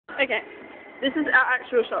Okay, this is our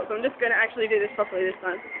actual shop, so I'm just going to actually do this properly this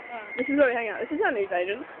time. This is where we hang out. This is our news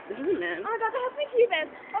agent. This is a man. Oh my god, that has me too, man.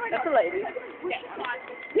 Oh my That's god. a lady.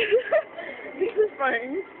 This is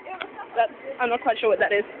phone. That's, I'm not quite sure what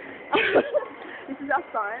that is. This is our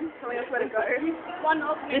sign telling us where to go.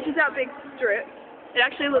 This is our big strip. It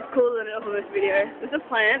actually looks cooler than it does on this video. There's a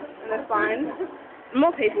plant and there's signs.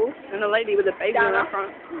 More people and a lady with a baby on her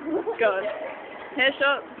front. God. Hair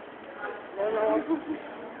shop.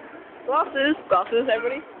 Glasses. Glasses,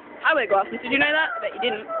 everybody. I wear glasses. Did you know that? I bet you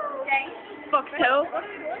didn't. Foxtail.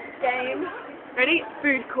 Game. Ready?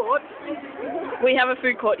 Food court. We have a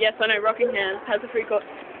food court. Yes, I know. Rockingham has a food court.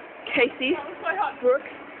 Casey. Brooke.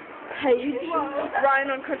 Paige.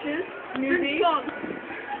 Ryan on crutches. Movie.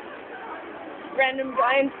 Random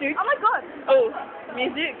guy in suits. Oh my god. Oh,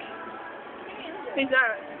 music. Who's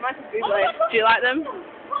that? My food place. Do you like them?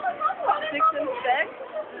 Six and specs.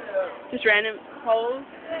 Just random holes.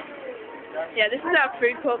 Yeah, this is our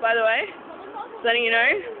food court, by the way. Just letting you know.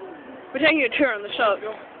 We're taking you a tour on the shop.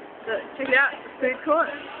 So check it out. Food court.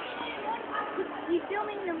 You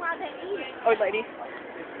filming them while they're eating? Old lady.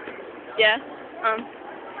 Yeah.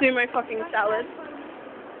 Sumo fucking salad.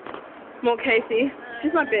 More Casey.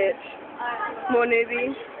 She's my bitch. More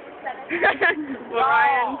newbie. More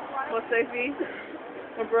Ryan. More Sophie.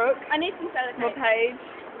 More Brooke. I need some salad. More Paige.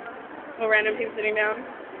 More random people sitting down.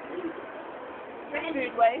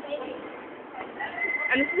 Food waste.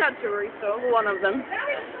 And this is our jewelry store, one of them.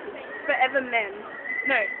 Forever Men.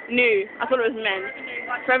 No, new. I thought it was men.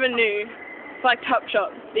 Forever New. It's like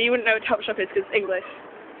Topshop. But you wouldn't know what Topshop is because it's English.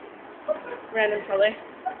 Random trolley.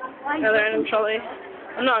 Another random trolley.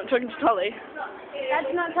 I'm talking to Tolly.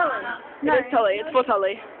 That's not Tolley. No. It is Tolly. It's for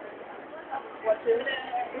Tolly. Watches.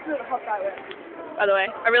 This is a hot guy works. By the way,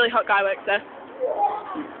 a really hot guy works there.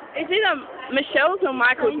 It's either Michelle's or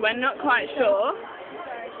Michael's, we're not quite sure.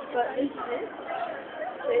 But this is it.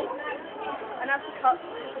 See? And that's the cup.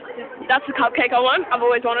 That's the cupcake I want. I've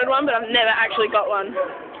always wanted one, but I've never actually got one.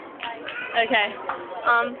 Okay.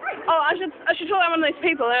 Oh, I should tell one of those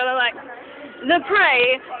people. They're like, the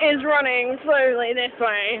prey is running slowly this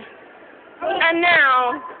way. And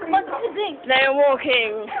now, they are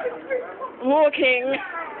walking.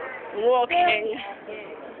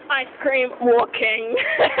 Ice cream walking.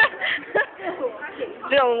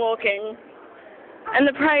 Still walking. And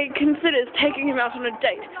the prey considers taking him out on a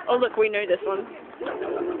date. Oh look, we know this one.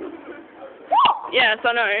 Yes,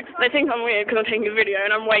 I know. They think I'm weird because I'm taking a video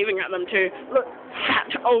and I'm waving at them too. Look,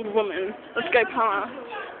 fat old woman. Let's go past.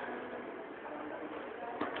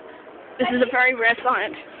 This is a very rare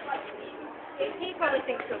sight. He probably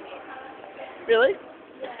thinks so. Really?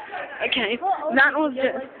 Okay, that was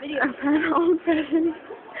just an old person.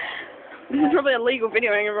 This is probably illegal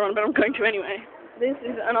videoing everyone, but I'm going to anyway. This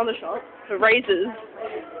is another shop for razors.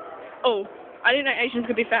 Oh, I didn't know Asians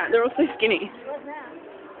could be fat. They're all so skinny.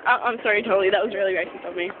 I'm sorry, Tolly. That was really racist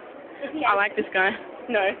of me. I like this guy.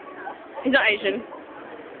 No, he's not Asian.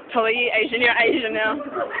 Tolly, you Asian. You're Asian now.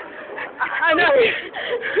 I know.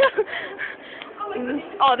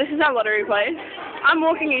 Oh, this is our lottery place. I'm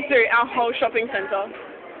walking you through our whole shopping centre.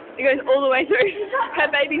 It goes all the way through.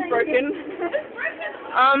 Her baby's broken.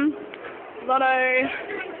 Lotto,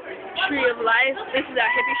 Tree of Life. This is our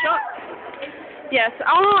hippie shop. Yes.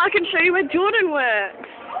 Oh, I can show you where Jordan works.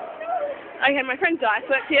 Okay, my friend Dice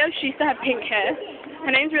works here. She used to have pink hair.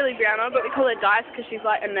 Her name's really Brianna, but we call her Dice because she's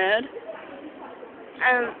like a nerd.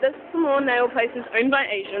 And there's some more nail places owned by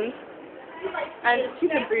Asians. And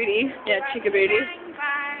Chica Booty. Yeah, Chica Booty.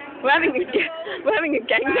 We're having a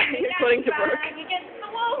gangbang according to Brooke.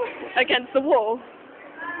 Against the wall.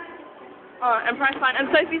 Oh, and Priceline. And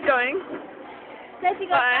Sophie's going. Sophie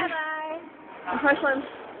goes bye-bye. And Priceline's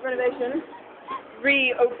renovation.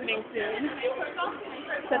 Reopening soon.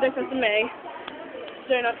 Saturday, 1st of May.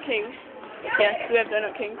 Donut King. Yes, we have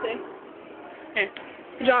Donut King too. Yeah.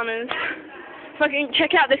 Pajamas. Fucking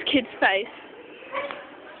check out this kid's face.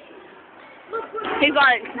 He's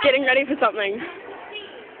like getting ready for something.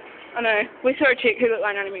 I know. We saw a chick who looked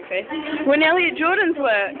like Nanny McPhee. We're nearly at Jordan's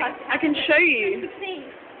work. I can show you.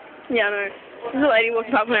 Yeah, I know. There's a lady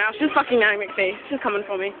walking past my house. She's fucking Nanny McPhee. She's coming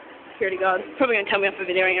for me. Security guard. Probably going to tell me off for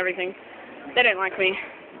videoing everything. They don't like me.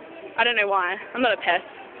 I don't know why. I'm not a pest.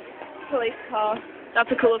 Police car. That's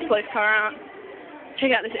the coolest police car out.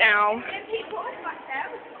 Check out this owl.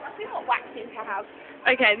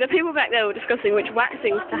 Okay, the people back there were discussing which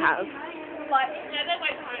waxings to have.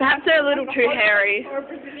 Perhaps they're a little too hairy.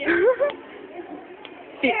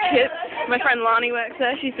 Fit chips. My friend Lani works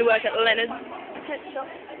there. She used to work at Leonard's pet shop.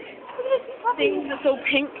 things that's all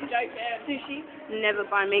pink. Sushi. Never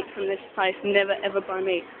buy meat from this place. Never ever buy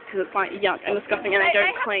meat because it's like yuck and disgusting and they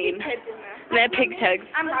don't clean. They're pig tags.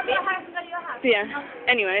 I'm happy. So yeah.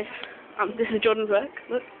 Anyways, this is Jordan's work.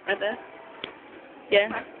 Look right there. Yeah.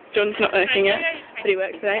 Jordan's not working yet, but he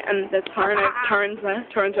works today. And there's Torren's there.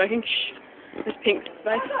 Torren's working. Shh. There's pink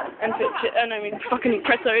space and fucking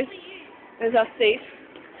Pressos. There's our seat.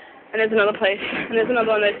 And there's another place. And there's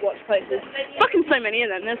another one of those watch places. Fucking so many of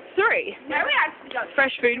them. There's 3. No, we actually got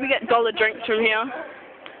Fresh food. We get dollar drinks from here.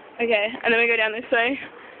 Okay. And then we go down this way.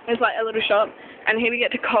 There's like a little shop. And here we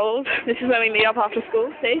get to Coles. This is where we meet up after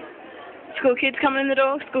school. See? School kids coming in the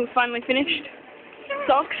door. School's finally finished.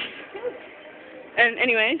 Socks. And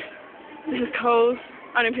anyways, this is Coles.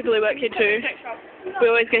 I know people who work here too. We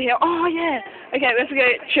always go here. Oh yeah. Okay, we have to go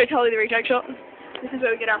show Tolley the reject shop. This is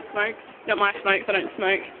where we get our smokes. Not my smokes. I don't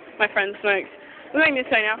smoke. My friend smokes. We're going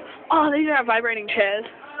this way now. Oh, these are our vibrating chairs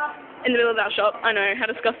in the middle of our shop. I know, how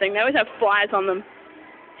disgusting. They always have flies on them.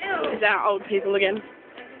 Ew. Is our old people again?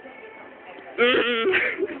 This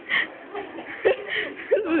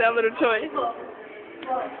is our little toy.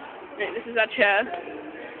 Right, this is our chair.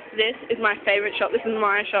 This is my favourite shop. This is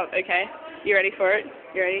my shop, okay? You ready for it?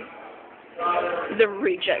 You ready? The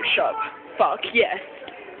reject shop. Fuck, yes.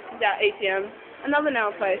 This is our ATM. Another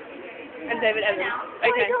nail place. And David Evans.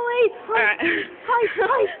 Okay. Alright.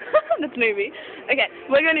 Hi. That's movie. Okay,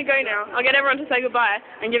 we're going to go now. I'll get everyone to say goodbye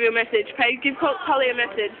and give you a message. Give Polly a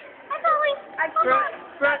message. Hi, Polly.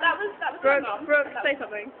 Brooke, that was Brooke, say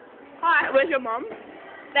something. Hi. Where's your mom?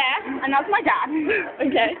 There. And that's my dad.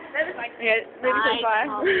 Okay. Okay, really say bye.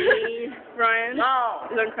 Ryan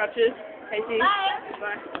is on crutches. Casey. Bye.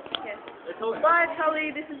 Bye. Okay. Bye,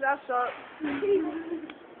 Polly. This is our shop.